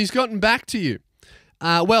 she's gotten back to you.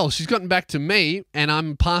 She's gotten back to me, and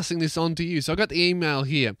I'm passing this on to you. So I got the email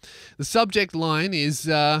here. The subject line is,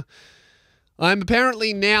 I'm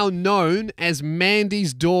apparently now known as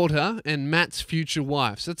Mandy's daughter and Matt's future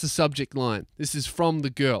wife. So that's the subject line. This is from the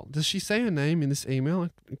girl. Does she say her name in this email?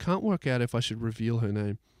 I can't work out if I should reveal her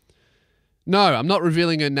name. No, I'm not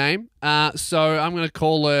revealing her name. So I'm going to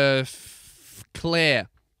call her Claire.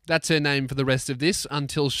 That's her name for the rest of this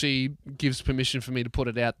until she gives permission for me to put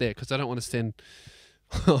it out there, because I don't want to send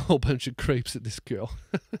a whole bunch of creeps at this girl.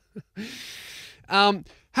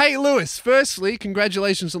 Hey, Lewis. Firstly,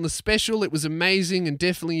 congratulations on the special. It was amazing and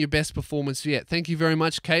definitely your best performance yet. Thank you very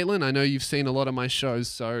much, Caitlin. I know you've seen a lot of my shows,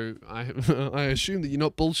 so I assume that you're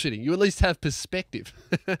not bullshitting. You at least have perspective.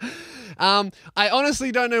 I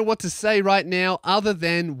honestly don't know what to say right now other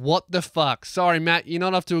than what the fuck. Sorry, Matt. You're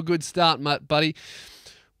not off to a good start, buddy.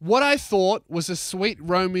 What I thought was a sweet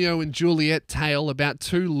Romeo and Juliet tale about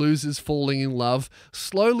two losers falling in love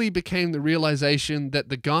slowly became the realization that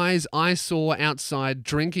the guys I saw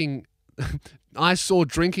drinking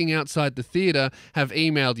outside the theater have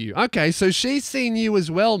emailed you. Okay, so she's seen you as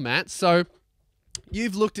well, Matt. So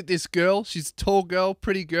you've looked at this girl. She's a tall girl,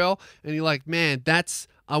 pretty girl, and you're like, man,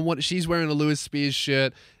 she's wearing a Lewis Spears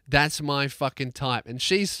shirt. That's my fucking type. And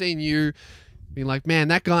she's seen you being like, man,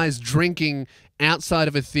 that guy's drinking outside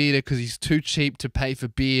of a theater because he's too cheap to pay for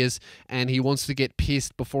beers and he wants to get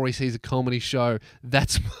pissed before he sees a comedy show.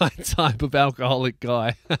 That's my type of alcoholic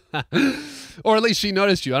guy. Or at least she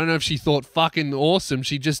noticed you. I don't know if she thought fucking awesome.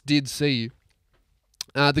 She just did see you.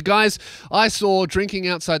 The guys I saw drinking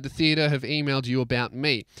outside the theater have emailed you about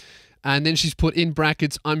me. And then she's put in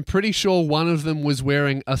brackets, I'm pretty sure one of them was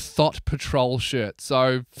wearing a Thought Patrol shirt.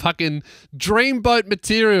 So fucking dreamboat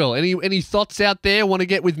material. Any thoughts out there want to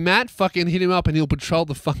get with Matt? Fucking hit him up and he'll patrol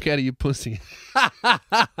the fuck out of your pussy.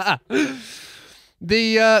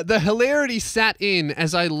 The hilarity sat in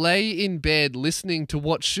as I lay in bed listening to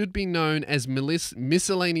what should be known as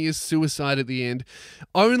miscellaneous suicide at the end,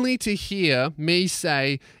 only to hear me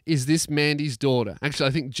say, is this Mandy's daughter? Actually,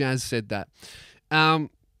 I think Jazz said that.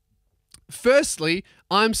 Firstly,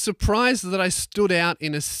 I'm surprised that I stood out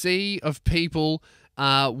in a sea of people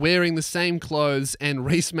wearing the same clothes and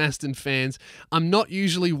Reece Maston fans. I'm not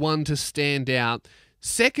usually one to stand out.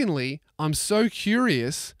 Secondly, I'm so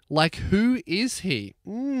curious, like, who is he?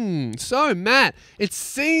 So, Matt, it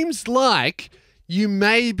seems like you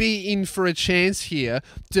may be in for a chance here,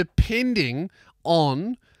 depending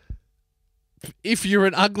on if you're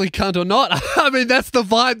an ugly cunt or not. I mean, that's the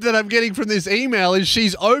vibe that I'm getting from this email, is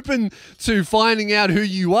she's open to finding out who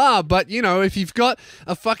you are. But, you know, if you've got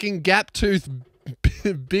a fucking gap tooth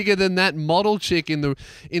bigger than that model chick in the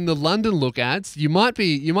London Look ads, you might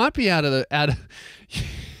be out of.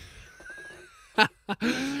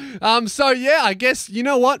 So yeah, I guess, you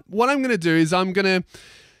know what I'm gonna do is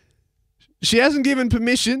she hasn't given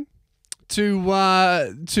permission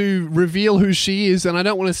to reveal who she is, and I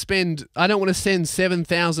don't want to send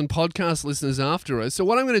 7,000 podcast listeners after her. So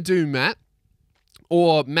what I'm going to do, Matt,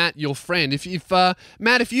 or Matt, your friend, if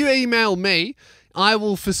Matt, if you email me, I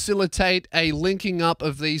will facilitate a linking up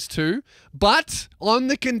of these two, but on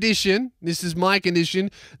the condition, this is my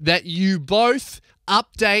condition, that you both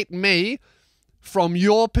update me from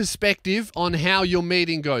your perspective on how your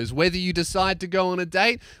meeting goes, whether you decide to go on a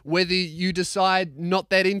date, whether you decide not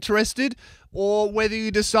that interested, or whether you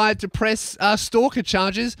decide to press stalker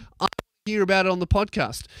charges. I hear about it on the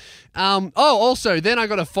podcast. Also, then I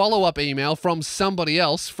got a follow-up email from somebody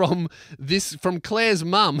else, from Claire's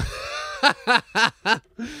mum.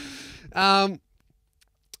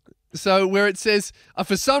 So where it says,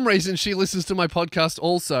 for some reason, she listens to my podcast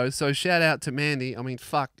also. So shout out to Mandy. I mean,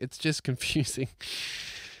 fuck, it's just confusing.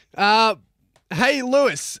 Hey,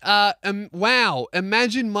 Lewis. Wow.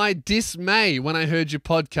 Imagine my dismay when I heard your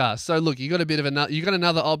podcast. So look, you got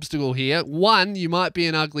another obstacle here. One, you might be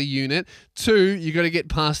an ugly unit. Two, you got to get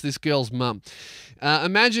past this girl's mum.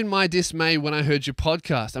 Imagine my dismay when I heard your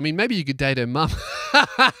podcast. I mean, maybe you could date her mum.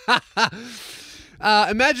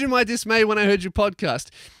 Imagine my dismay when I heard your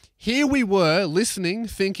podcast. Here we were listening,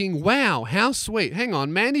 thinking, wow, how sweet. Hang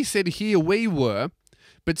on, Mandy said here we were,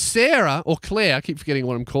 but Sarah, or Claire, I keep forgetting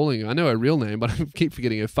what I'm calling her. I know her real name, but I keep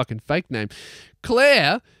forgetting her fucking fake name.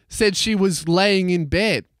 Claire said she was laying in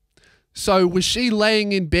bed. So was she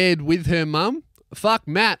laying in bed with her mum? Fuck,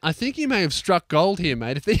 Matt, I think you may have struck gold here,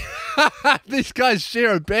 mate. If these guys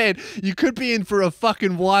share a bed, you could be in for a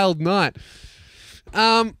fucking wild night.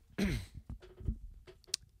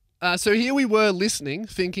 So here we were listening,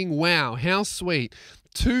 thinking, wow, how sweet.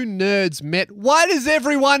 Two nerds met. Why does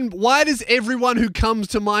everyone who comes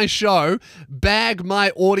to my show bag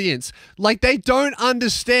my audience? Like, they don't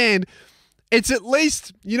understand. It's at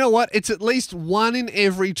least, you know what? It's at least 1 in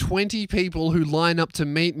every 20 people who line up to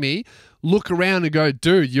meet me look around and go,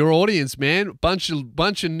 dude, your audience, man, bunch of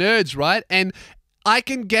nerds, right? And I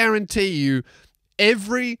can guarantee you,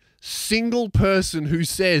 every single person who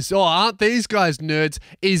says, oh, aren't these guys nerds,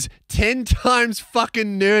 is 10 times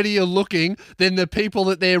fucking nerdier looking than the people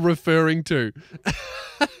that they're referring to.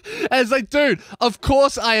 And it's like, dude, of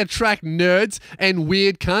course I attract nerds and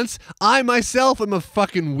weird cunts. I myself am a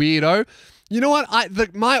fucking weirdo. You know what?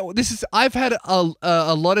 I've had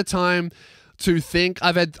a lot of time to think.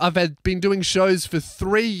 I've been doing shows for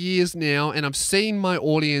 3 years now, and I've seen my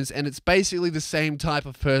audience, and it's basically the same type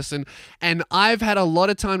of person, and I've had a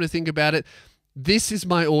lot of time to think about it. This is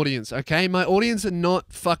my audience, okay? My audience are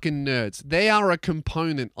not fucking nerds. They are a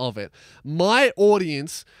component of it. My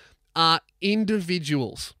audience are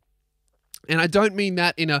individuals. And I don't mean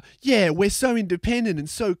that in a, yeah, we're so independent and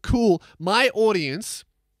so cool. My audience,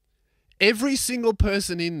 every single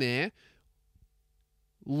person in there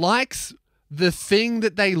likes the thing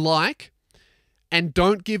that they like and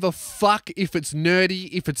don't give a fuck if it's nerdy,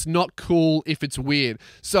 if it's not cool, if it's weird.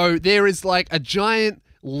 So there is like a giant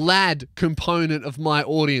lad component of my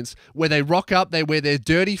audience where they rock up, they wear their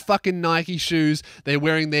dirty fucking Nike shoes, they're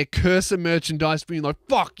wearing their Cursor merchandise, being like,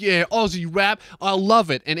 fuck yeah, Aussie rap, I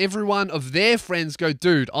love it. And every one of their friends go,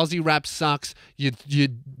 dude, Aussie rap sucks, your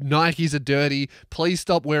Nikes are dirty, please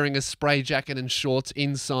stop wearing a spray jacket and shorts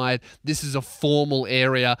inside, this is a formal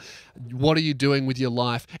area, what are you doing with your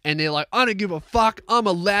life? And they're like, I don't give a fuck, I'm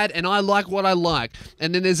a lad and I like what I like.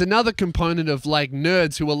 And then there's another component of like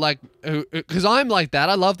nerds who are like, because I'm like that,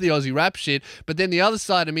 I love the Aussie rap shit, but then the other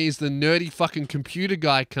side of me is the nerdy fucking computer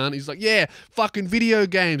guy cunt. He's like, yeah, fucking video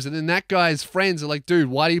games. And then that guy's friends are like, dude,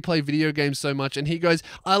 why do you play video games so much? And he goes,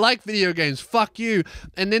 I like video games, fuck you.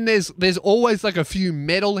 And then there's always like a few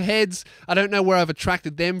metal heads. I don't know where I've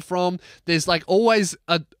attracted them from. There's like always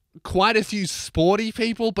quite a few sporty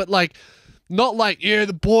people, but like, not like, yeah,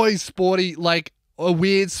 the boys sporty, like a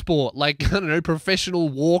weird sport, like, I don't know, professional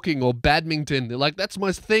walking or badminton. They're like, that's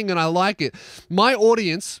my thing and I like it. My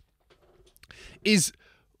audience is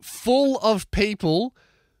full of people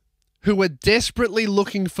who are desperately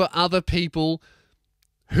looking for other people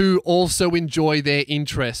who also enjoy their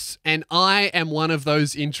interests. And I am one of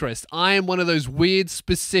those interests. I am one of those weird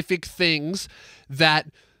specific things that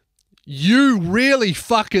you really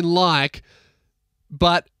fucking like,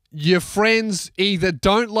 but your friends either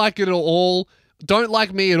don't like it at all, don't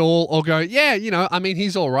like me at all, or go, yeah, you know, I mean,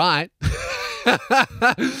 he's all right.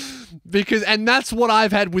 And that's what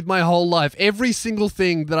I've had with my whole life. Every single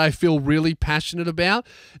thing that I feel really passionate about,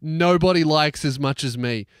 nobody likes as much as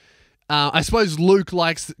me. I suppose Luke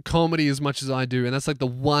likes comedy as much as I do, and that's like the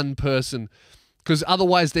one person. Because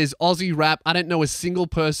otherwise there's Aussie rap. I don't know a single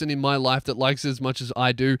person in my life that likes it as much as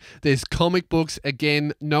I do. There's comic books.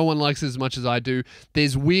 Again, no one likes it as much as I do.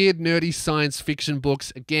 There's weird, nerdy science fiction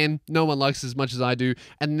books. Again, no one likes it as much as I do.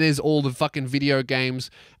 And there's all the fucking video games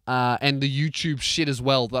and the YouTube shit as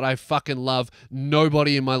well that I fucking love.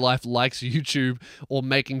 Nobody in my life likes YouTube or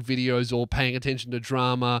making videos or paying attention to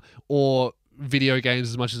drama or video games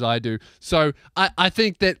as much as I do. So I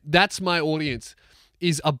think that that's my audience,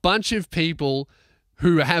 is a bunch of people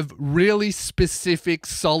who have really specific,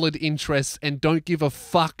 solid interests and don't give a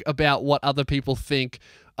fuck about what other people think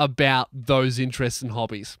about those interests and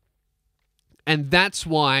hobbies. And that's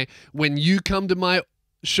why when you come to my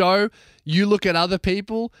show, you look at other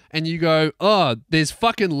people and you go, oh, there's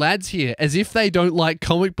fucking lads here, as if they don't like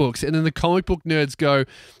comic books. And then the comic book nerds go,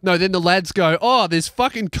 no, then the lads go, oh, there's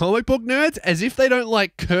fucking comic book nerds, as if they don't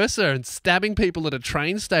like cursor and stabbing people at a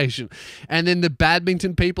train station. And then the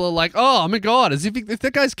badminton people are like, oh my God, as if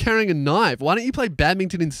that guy's carrying a knife, why don't you play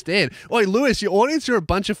badminton instead? Oi, Lewis, your audience are a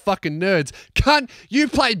bunch of fucking nerds. Cunt, you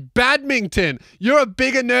play badminton. You're a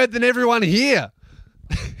bigger nerd than everyone here.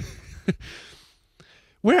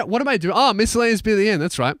 What am I doing? Oh, miscellaneous bit at the end.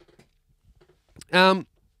 That's right.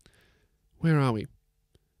 Where are we?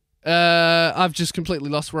 I've just completely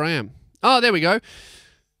lost where I am. Oh, there we go.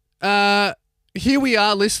 Here we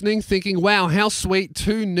are listening, thinking, wow, how sweet.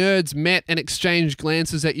 Two nerds met and exchanged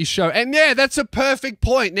glances at your show. And yeah, that's a perfect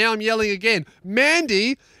point. Now I'm yelling again.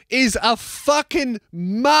 Mandy is a fucking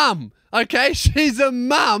mum. Okay, she's a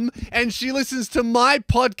mum and she listens to my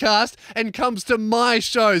podcast and comes to my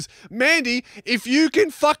shows. Mandy, if you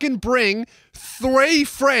can fucking bring 3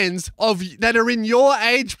 friends that are in your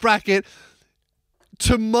age bracket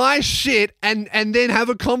to my shit and then have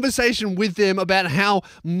a conversation with them about how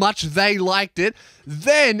much they liked it,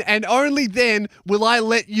 then and only then will I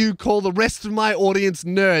let you call the rest of my audience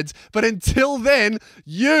nerds. But until then,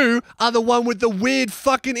 you are the one with the weird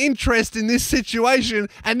fucking interest in this situation,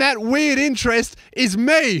 and that weird interest is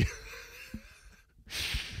me.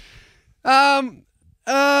 Blah,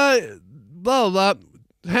 blah.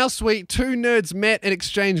 How sweet. 2 nerds met and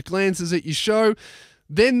exchanged glances at your show.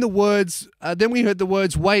 Then we heard the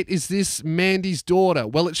words, wait, is this Mandy's daughter?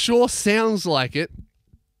 Well, it sure sounds like it.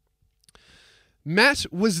 Matt,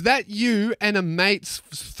 was that you and a mate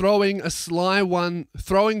throwing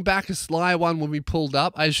back a sly one when we pulled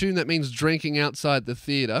up? I assume that means drinking outside the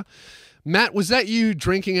theater. Matt, was that you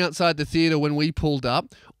drinking outside the theater when we pulled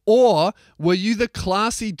up? Or were you the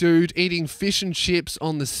classy dude eating fish and chips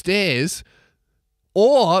on the stairs?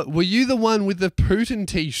 Or were you the one with the Putin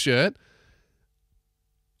t-shirt?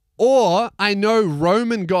 Or I know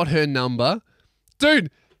Roman got her number.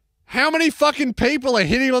 Dude, how many fucking people are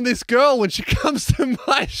hitting on this girl when she comes to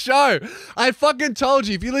my show? I fucking told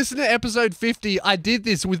you, if you listen to episode 50, I did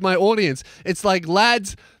this with my audience. It's like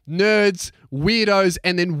lads, nerds, weirdos,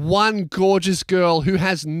 and then one gorgeous girl who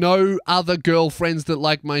has no other girlfriends that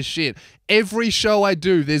like my shit. Every show I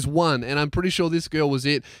do, there's one, and I'm pretty sure this girl was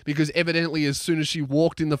it, because evidently as soon as she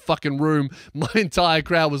walked in the fucking room, my entire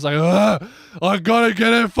crowd was like, I gotta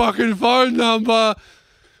get her fucking phone number.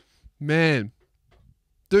 Man.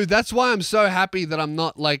 Dude, that's why I'm so happy that I'm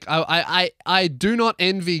not like, I do not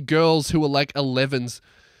envy girls who are like 11s.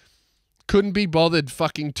 Couldn't be bothered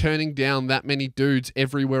fucking turning down that many dudes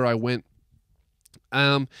everywhere I went.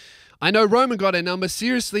 I know Roman got her number.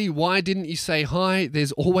 Seriously, why didn't you say hi?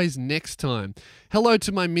 There's always next time. Hello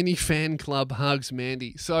to my mini fan club. Hugs,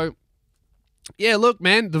 Mandy. So, yeah, look,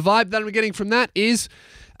 man, the vibe that I'm getting from that is,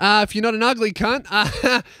 if you're not an ugly cunt,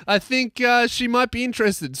 I think she might be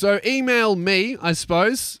interested. So email me, I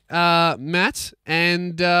suppose, Matt,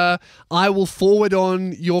 and I will forward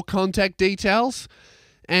on your contact details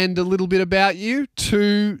and a little bit about you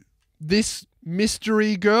to this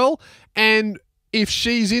mystery girl. And if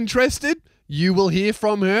she's interested, you will hear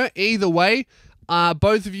from her. Either way,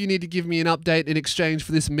 both of you need to give me an update in exchange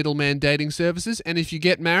for this middleman dating services. And if you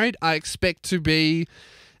get married, I expect to be...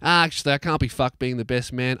 actually, I can't be fucked being the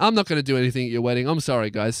best man. I'm not going to do anything at your wedding. I'm sorry,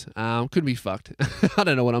 guys. Couldn't be fucked. I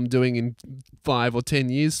don't know what I'm doing in 5 or 10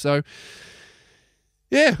 years. So,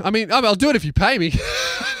 Yeah, I mean, I'll do it if you pay me.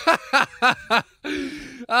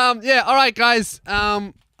 Yeah, all right, guys.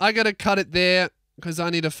 I got to cut it there because I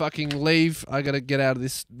need to fucking leave. I got to get out of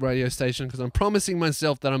this radio station because I'm promising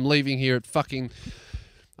myself that I'm leaving here at fucking...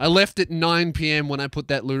 I left at 9 p.m. when I put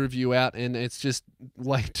that Lou review out, and it's just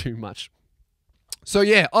way too much. So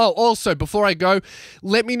yeah, oh, also, before I go,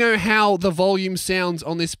 let me know how the volume sounds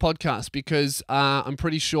on this podcast, because I'm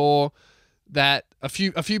pretty sure that a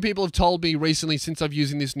few people have told me recently since I've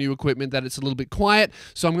using this new equipment that it's a little bit quiet,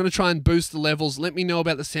 so I'm going to try and boost the levels. Let me know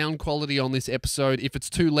about the sound quality on this episode. If it's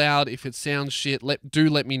too loud, if it sounds shit,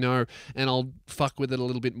 let me know, and I'll fuck with it a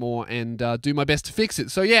little bit more and do my best to fix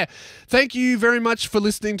it. So yeah, thank you very much for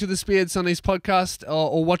listening to the Spearhead Sundays podcast,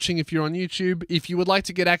 or watching if you're on YouTube. If you would like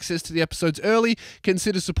to get access to the episodes early,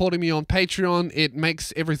 consider supporting me on Patreon. It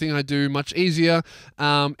makes everything I do much easier,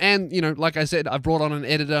 and you know, like I said, I've brought on an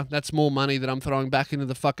editor. That's more money that I'm throwing back into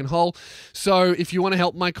the fucking hole. So if you want to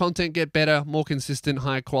help my content get better, more consistent,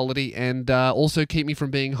 higher quality, and also keep me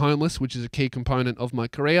from being homeless, which is a key component of my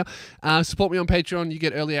career, support me on Patreon. You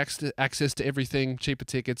get early access to everything, cheaper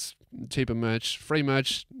tickets, cheaper merch, free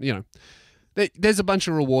merch, you know. There's a bunch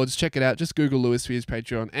of rewards. Check it out. Just Google Lewis Spears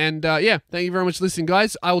Patreon. And yeah, thank you very much for listening,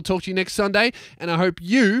 guys. I will talk to you next Sunday, and I hope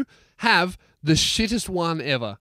you have the shittest one ever.